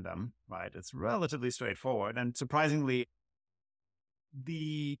to train them, right? It's relatively straightforward, and surprisingly,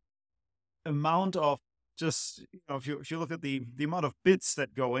 the amount of just if you look at the amount of bits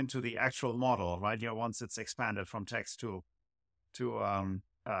that go into the actual model, right? Once it's expanded from text to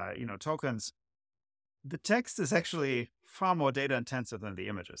tokens, the text is actually far more data intensive than the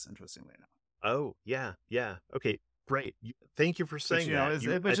images, interestingly enough. Oh, yeah. Okay, great. Thank you for saying that. Which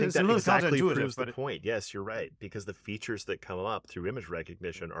I think is that a little exactly counterintuitive, proves the point. Yes, you're right, because the features that come up through image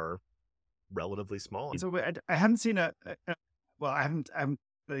recognition are relatively small. So I haven't seen I haven't at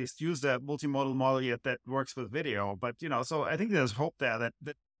least used a multimodal model yet that works with video, but so I think there's hope there that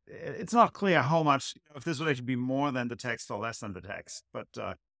it's not clear how much, if this would actually be more than the text or less than the text, but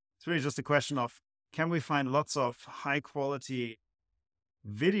it's really just a question of, can we find lots of high quality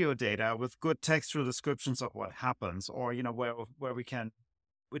video data with good textual descriptions of what happens, or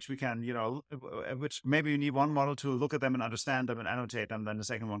which maybe you need one model to look at them and understand them and annotate them, then the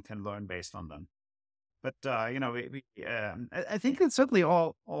second one can learn based on them. But I think it's certainly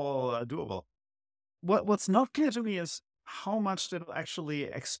all doable. What's not clear to me is how much it'll actually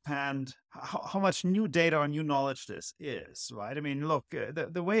expand, how much new data or new knowledge this is, right? I mean, look,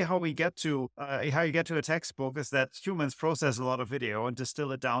 the way how we get to how you get to a textbook is that humans process a lot of video and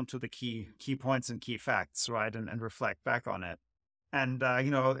distill it down to the key points and key facts, right, and reflect back on it. And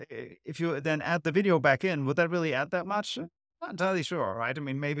if you then add the video back in, would that really add that much? Not entirely sure, right? I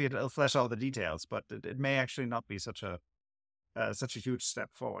mean, maybe it'll flesh out the details, but it may actually not be such a huge step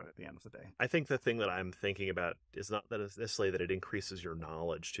forward at the end of the day. I think the thing that I'm thinking about is not that it's necessarily that it increases your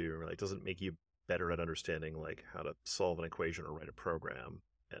knowledge too, or like doesn't make you better at understanding like how to solve an equation or write a program.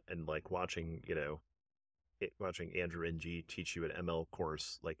 And like watching, watching Andrew Ng teach you an ML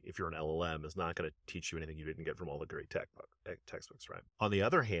course, like if you're an LLM, is not going to teach you anything you didn't get from all the great textbooks, right? On the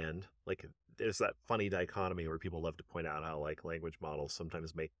other hand, like there's that funny dichotomy where people love to point out how like language models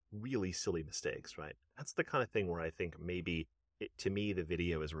sometimes make really silly mistakes, right? That's the kind of thing where I think maybe to me, the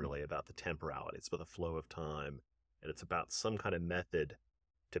video is really about the temporality. It's about the flow of time, and it's about some kind of method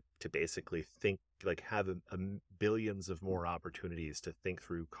to basically think, like have billions of more opportunities to think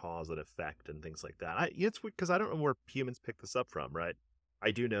through cause and effect and things like that. It's because I don't know where humans pick this up from, right?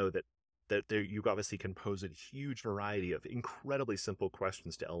 I do know that you obviously can pose a huge variety of incredibly simple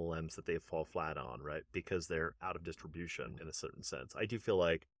questions to LLMs that they fall flat on, right? Because they're out of distribution in a certain sense. I do feel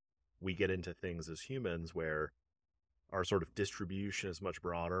like we get into things as humans where our sort of distribution is much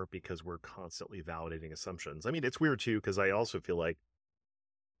broader because we're constantly validating assumptions. I mean, it's weird too, because I also feel like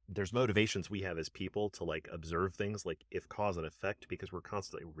there's motivations we have as people to like observe things like if cause and effect, because we're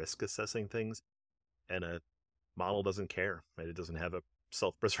constantly risk assessing things, and a model doesn't care, right? It doesn't have a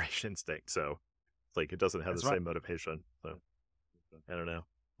self-preservation instinct. So like it doesn't have That's the right. same motivation. So I don't know.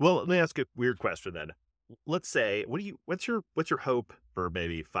 Well, let me ask a weird question then. Let's say, what's your hope for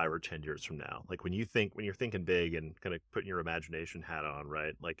maybe 5 or 10 years from now? Like when you're thinking big and kind of putting your imagination hat on,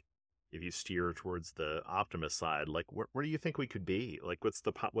 right? Like if you steer towards the optimist side, like where do you think we could be? Like what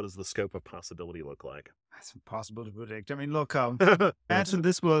does the scope of possibility look like? It's impossible to predict. I mean, look, imagine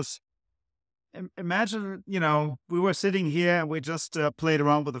this was, imagine, we were sitting here and we just played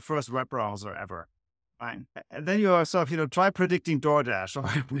around with the first web browser ever. Fine. And then you yourself, try predicting DoorDash.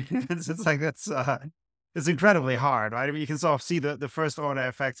 It's like it's incredibly hard, right? I mean, you can sort of see the first order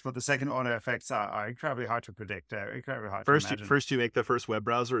effects, but the second order effects are incredibly hard to predict, incredibly hard to imagine. First you make the first web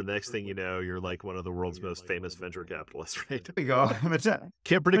browser, and the next thing you know, you're like one of the world's most famous venture capitalists, right? There we go. But,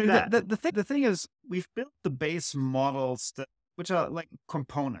 Can't predict that. The thing is, we've built the base models which are like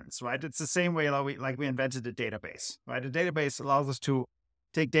components, right? It's the same way like we invented a database, right? A database allows us to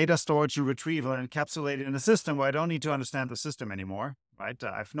take data storage and retrieval and encapsulate it in a system where I don't need to understand the system anymore, right?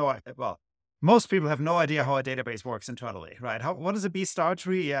 Most people have no idea how a database works internally, right? What is a B star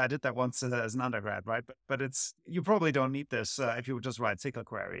tree? Yeah, I did that once as an undergrad, right? But you probably don't need this if you would just write SQL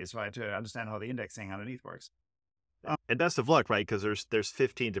queries, right, to understand how the indexing underneath works. And best of luck, right? Because there's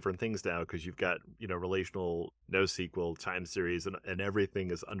 15 different things now, because you've got relational NoSQL time series, and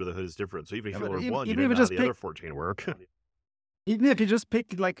everything is under the hood is different. So even if you learn one, you don't know how the other 14 work. Even if you just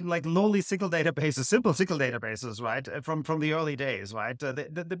pick like lowly SQL databases, simple SQL databases, right, from the early days, right,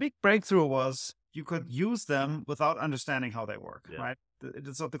 the big breakthrough was you could use them without understanding how they work, right?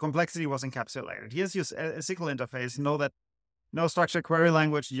 So the complexity was encapsulated. Here's your SQL interface. Know that no structured query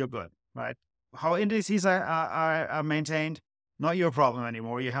language, you're good, right? How indices are maintained, not your problem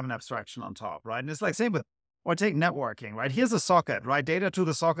anymore. You have an abstraction on top, right? And it's like same with, or take networking, right? Here's a socket, right? Data to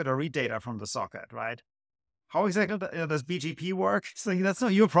the socket or read data from the socket, right? How exactly does BGP work? So that's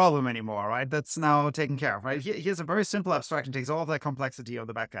not your problem anymore, right? That's now taken care of, right? Here's a very simple abstraction, takes all of that complexity of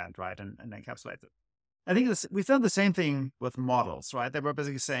the backend, right, and encapsulates it. I think we've done the same thing with models, right? They were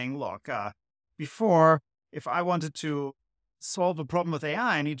basically saying, look, before, if I wanted to solve a problem with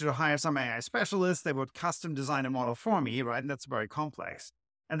AI, I need to hire some AI specialists. They would custom design a model for me, right? And that's very complex.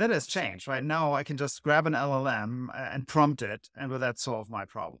 And that has changed, right? Now I can just grab an LLM and prompt it, and with that solve my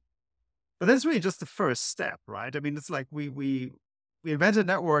problem. But that's really just the first step, right? I mean, it's like we invented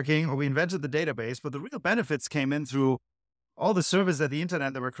networking, or we invented the database, but the real benefits came in through all the servers at the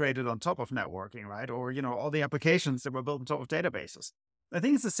internet that were created on top of networking, right? Or, all the applications that were built on top of databases. I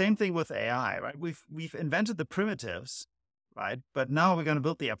think it's the same thing with AI, right? We've invented the primitives, right? But now we're going to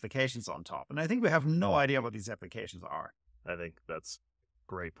build the applications on top. And I think we have no idea what these applications are. I think that's a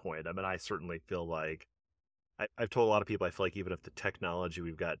great point. I mean, I certainly feel like I've told a lot of people, I feel like even if the technology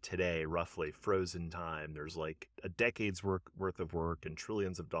we've got today, roughly frozen time, there's like a decade's worth of work and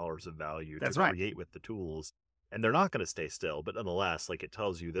trillions of dollars of value to create with the tools. And they're not going to stay still. But nonetheless, like it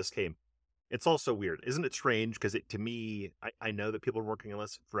tells you it's also weird. Isn't it strange? Because to me, I know that people are working on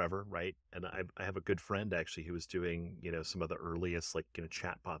this forever, right? And I have a good friend actually who was doing, some of the earliest like,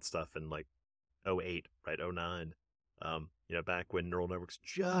 chatbot stuff in like '08, right? '09. back when neural networks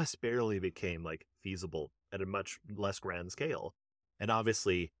just barely became like feasible at a much less grand scale. And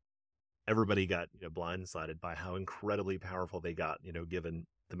obviously everybody got blindsided by how incredibly powerful they got, given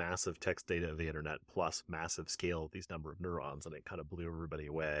the massive text data of the internet plus massive scale of these number of neurons, and it kind of blew everybody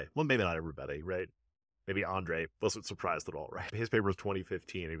away. Well, maybe not everybody, right? Maybe Andre wasn't surprised at all, right? His paper was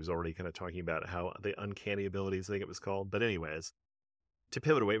 2015. He was already kind of talking about how the uncanny abilities, I think it was called. But anyways, to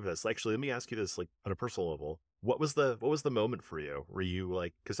pivot away from this, actually, let me ask you this, like on a personal level, what was the moment for you? Were you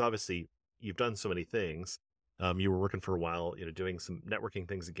like, because obviously you've done so many things. You were working for a while, doing some networking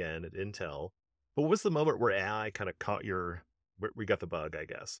things again at Intel. But what was the moment where AI kind of caught where we got the bug, I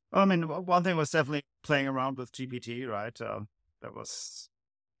guess? Well, I mean, one thing was definitely playing around with GPT, right? That was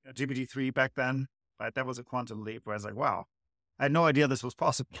GPT-3 back then, right? That was a quantum leap where I was like, wow, I had no idea this was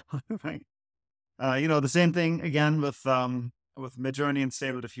possible. Right? The same thing again with Midjourney and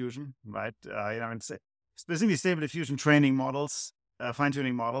Stable Diffusion, right? Specifically Stable Diffusion training models,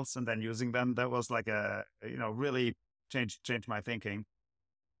 fine-tuning models, and then using them. That was like really changed my thinking.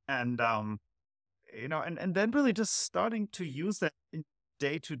 And, and then really just starting to use that in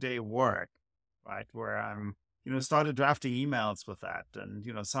day-to-day work, right? Where I'm, started drafting emails with that and,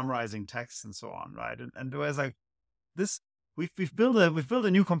 summarizing text and so on, right? And it was like this, we've built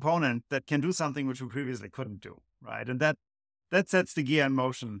a new component that can do something which we previously couldn't do, right? And that sets the gear in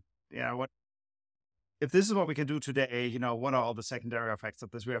motion. If this is what we can do today, what are all the secondary effects of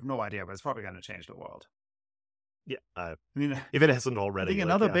this? We have no idea, but it's probably going to change the world. Yeah. I mean, if it hasn't I already. think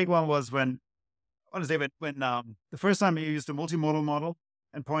another big one was when the first time we used a multimodal model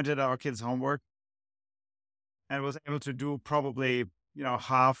and pointed at our kids' homework and was able to do probably,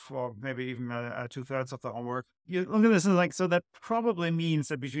 half or maybe even 2/3 of the homework. You look at this and like, so that probably means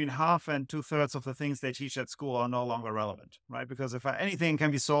that between half and 2/3 of the things they teach at school are no longer relevant, right? Because if anything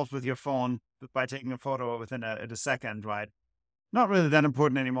can be solved with your phone by taking a photo within a second, right? Not really that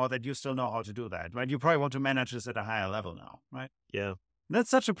important anymore that you still know how to do that, right? You probably want to manage this at a higher level now, right? Yeah. That's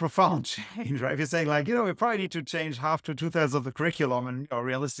such a profound change, right? If you're saying like, we probably need to change half to 2/3 of the curriculum and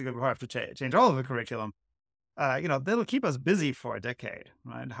realistically we have to change all of the curriculum. That'll keep us busy for a decade,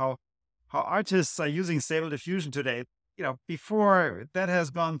 right? How artists are using Stable Diffusion today, before that has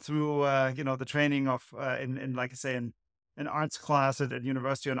gone through, the training of, in like I say, in an arts class at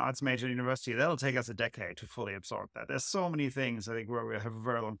university, an arts major at university, that'll take us a decade to fully absorb that. There's so many things I think where we have a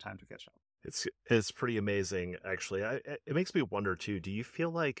very long time to catch up. It's pretty amazing, actually. It makes me wonder too. Do you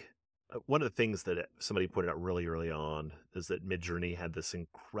feel like one of the things that somebody pointed out really early on is that Midjourney had this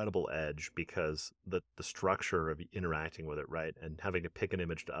incredible edge because the structure of interacting with it, right, and having to pick an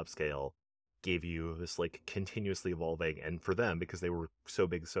image to upscale gave you this like continuously evolving, and for them because they were so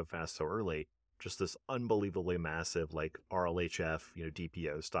big, so fast, so early, just this unbelievably massive like RLHF,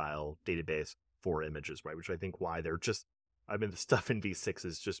 DPO style database for images, right? Which I think why they're just, the stuff in V6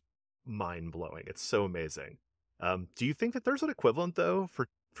 is just mind blowing. It's so amazing. Do you think that there's an equivalent though for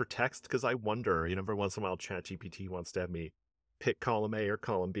text? Because I wonder, every once in a while, ChatGPT wants to have me pick column A or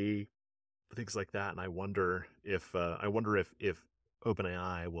column B, things like that, and I wonder if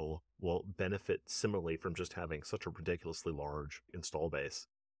OpenAI will benefit similarly from just having such a ridiculously large install base.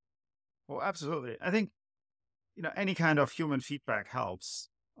 Well, absolutely. I think any kind of human feedback helps,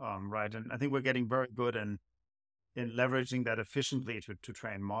 right? And I think we're getting very good in leveraging that efficiently to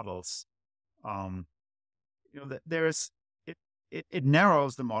train models. It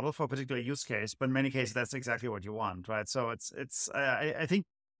narrows the model for a particular use case, but in many cases that's exactly what you want, right? So I think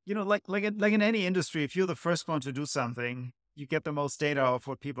like in any industry, if you're the first one to do something, you get the most data of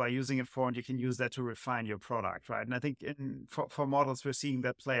what people are using it for, and you can use that to refine your product, right? And I think for models, we're seeing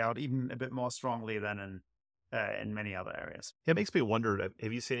that play out even a bit more strongly than in many other areas. It makes me wonder,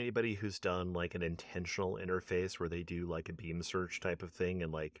 have you seen anybody who's done like an intentional interface where they do like a beam search type of thing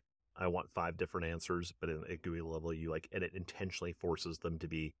and like, I want 5 different answers, but in a GUI level, and it intentionally forces them to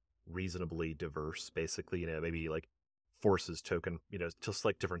be reasonably diverse, basically, maybe like forces token, to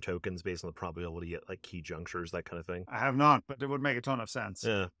select different tokens based on the probability at like key junctures, that kind of thing. I have not, but it would make a ton of sense.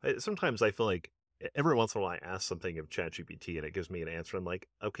 Yeah. Sometimes I feel like every once in a while I ask something of ChatGPT and it gives me an answer. I'm like,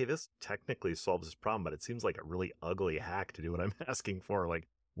 okay, this technically solves this problem, but it seems like a really ugly hack to do what I'm asking for. Like,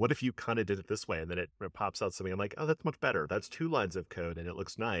 what if you kind of did it this way? And then it pops out something. I'm like, oh, that's much better. That's 2 lines of code and it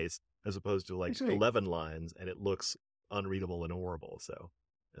looks nice, as opposed to like 11 lines and it looks unreadable and horrible. So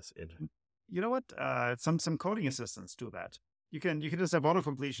that's interesting. You know what? Some coding assistants do that. You can just have auto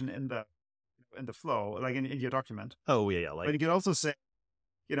completion in the flow, like in your document. Oh yeah, but you can also say,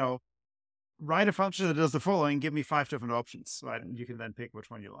 write a function that does the following, give me 5 different options, right? And you can then pick which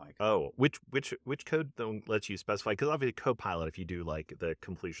one you like. Oh, which code don't let you specify? Because obviously Copilot, if you do like the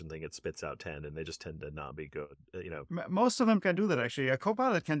completion thing, it spits out 10, and they just tend to not be good. Most of them can do that, actually. A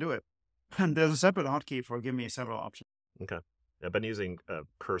Copilot can do it. And there's a separate hotkey for give me several options. Okay. I've been using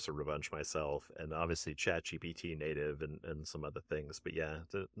Cursor a bunch myself, and obviously ChatGPT native and some other things. But yeah,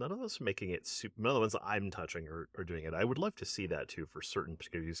 none of those are making it super. None of the ones that I'm touching are doing it. I would love to see that too for certain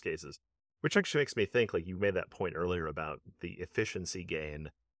particular use cases, which actually makes me think. Like you made that point earlier about the efficiency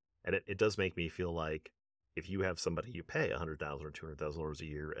gain, and it does make me feel like if you have somebody you pay $100,000 or $200,000 a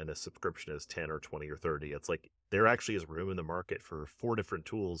year, and a subscription is 10 or 20 or 30, it's like there actually is room in the market for 4 different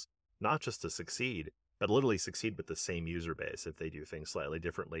tools, not just to succeed, but literally succeed with the same user base if they do things slightly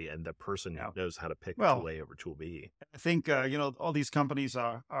differently, and the person Yeah. knows how to pick Well, tool A over tool B. I think, all these companies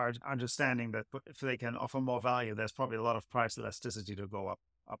are understanding that if they can offer more value, there's probably a lot of price elasticity to go up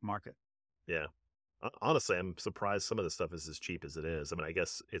market. Yeah. Honestly, I'm surprised some of the stuff is as cheap as it is. I mean, I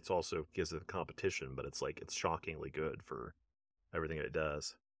guess it's also gives it competition, but it's like it's shockingly good for everything it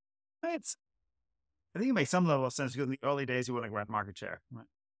does. It's, I think it makes some level of sense because in the early days, you want to grab market share. Right?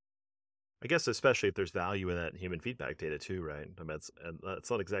 I guess especially if there's value in that human feedback data too, right? I mean,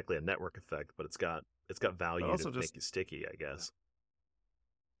 it's not exactly a network effect, but it's got But value to also make just you sticky, I guess.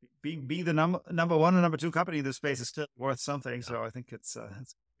 being the number one and number two company in this space is still worth something. Yeah. So I think it's a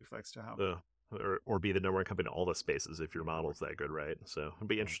reflex to have. Or be the number one company in all the spaces if your model's that good, right? So it'd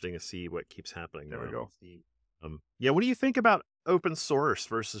be interesting to see what keeps happening There we there. go. Yeah, what do you think about open source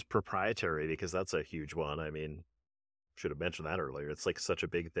versus proprietary? Because that's a huge one. I mean, should have mentioned that earlier. It's like such a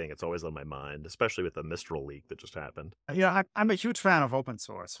big thing. It's always on my mind, especially with the Mistral leak that just happened. I'm a huge fan of open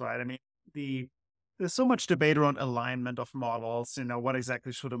source, right? I mean, there's so much debate around alignment of models. What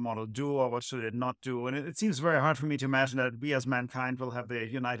exactly should a model do or what should it not do? And it seems very hard for me to imagine that we as mankind will have the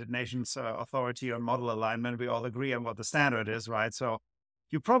United Nations authority on model alignment. We all agree on what the standard is, right? So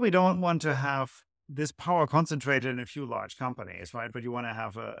you probably don't want to have this power concentrated in a few large companies, right? But you want to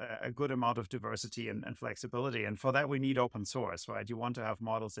have a good amount of diversity and flexibility. And for that, we need open source, right? You want to have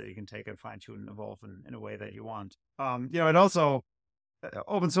models that you can take and fine tune and evolve in a way that you want. And also,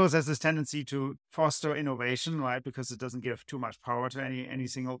 open source has this tendency to foster innovation, right? Because it doesn't give too much power to any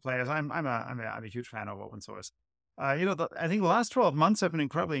single players. I'm a huge fan of open source. I think the last 12 months have been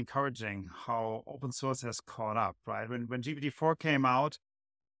incredibly encouraging how open source has caught up, right? When GPT-4 came out,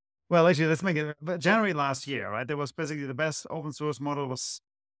 well, actually, let's make it January last year, right? There was basically the best open source model was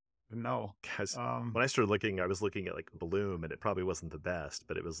no. Guys, when I started looking, I was looking at like Bloom, and it probably wasn't the best,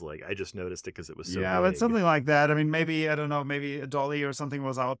 but it was like I just noticed it because it was so Yeah, but big. something like that. I mean, maybe I don't know, maybe a Dolly or something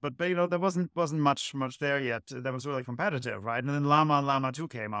was out, but there wasn't much there yet. That was really competitive, right? And then Llama and Llama 2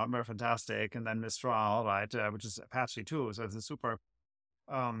 came out, and were fantastic, and then Mistral, right, which is Apache 2, so it's a super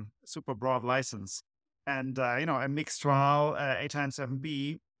broad license, and a Mixtral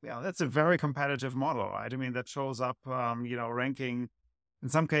 8x7B. Yeah, that's a very competitive model, right? I mean, that shows up, ranking in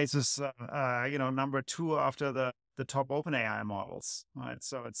some cases, number 2 after the top OpenAI models, right?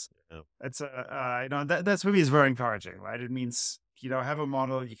 So that's really is very encouraging, right? It means have a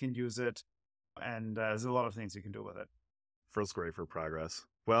model, you can use it, and there's a lot of things you can do with it. Feels great for progress.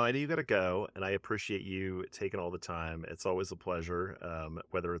 Well, I know you got to go, and I appreciate you taking all the time. It's always a pleasure,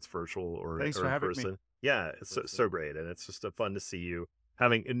 whether it's virtual Thanks or for in having me. person. Yeah, it's so great, and it's just fun to see you.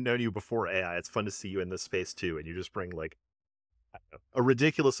 Having known you before AI, it's fun to see you in this space too, and you just bring like a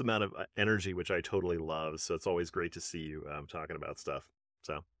ridiculous amount of energy, which I totally love. So it's always great to see you talking about stuff.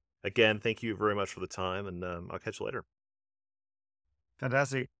 So again, thank you very much for the time, and I'll catch you later.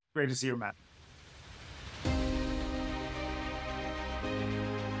 Fantastic. Great to see you, Matt.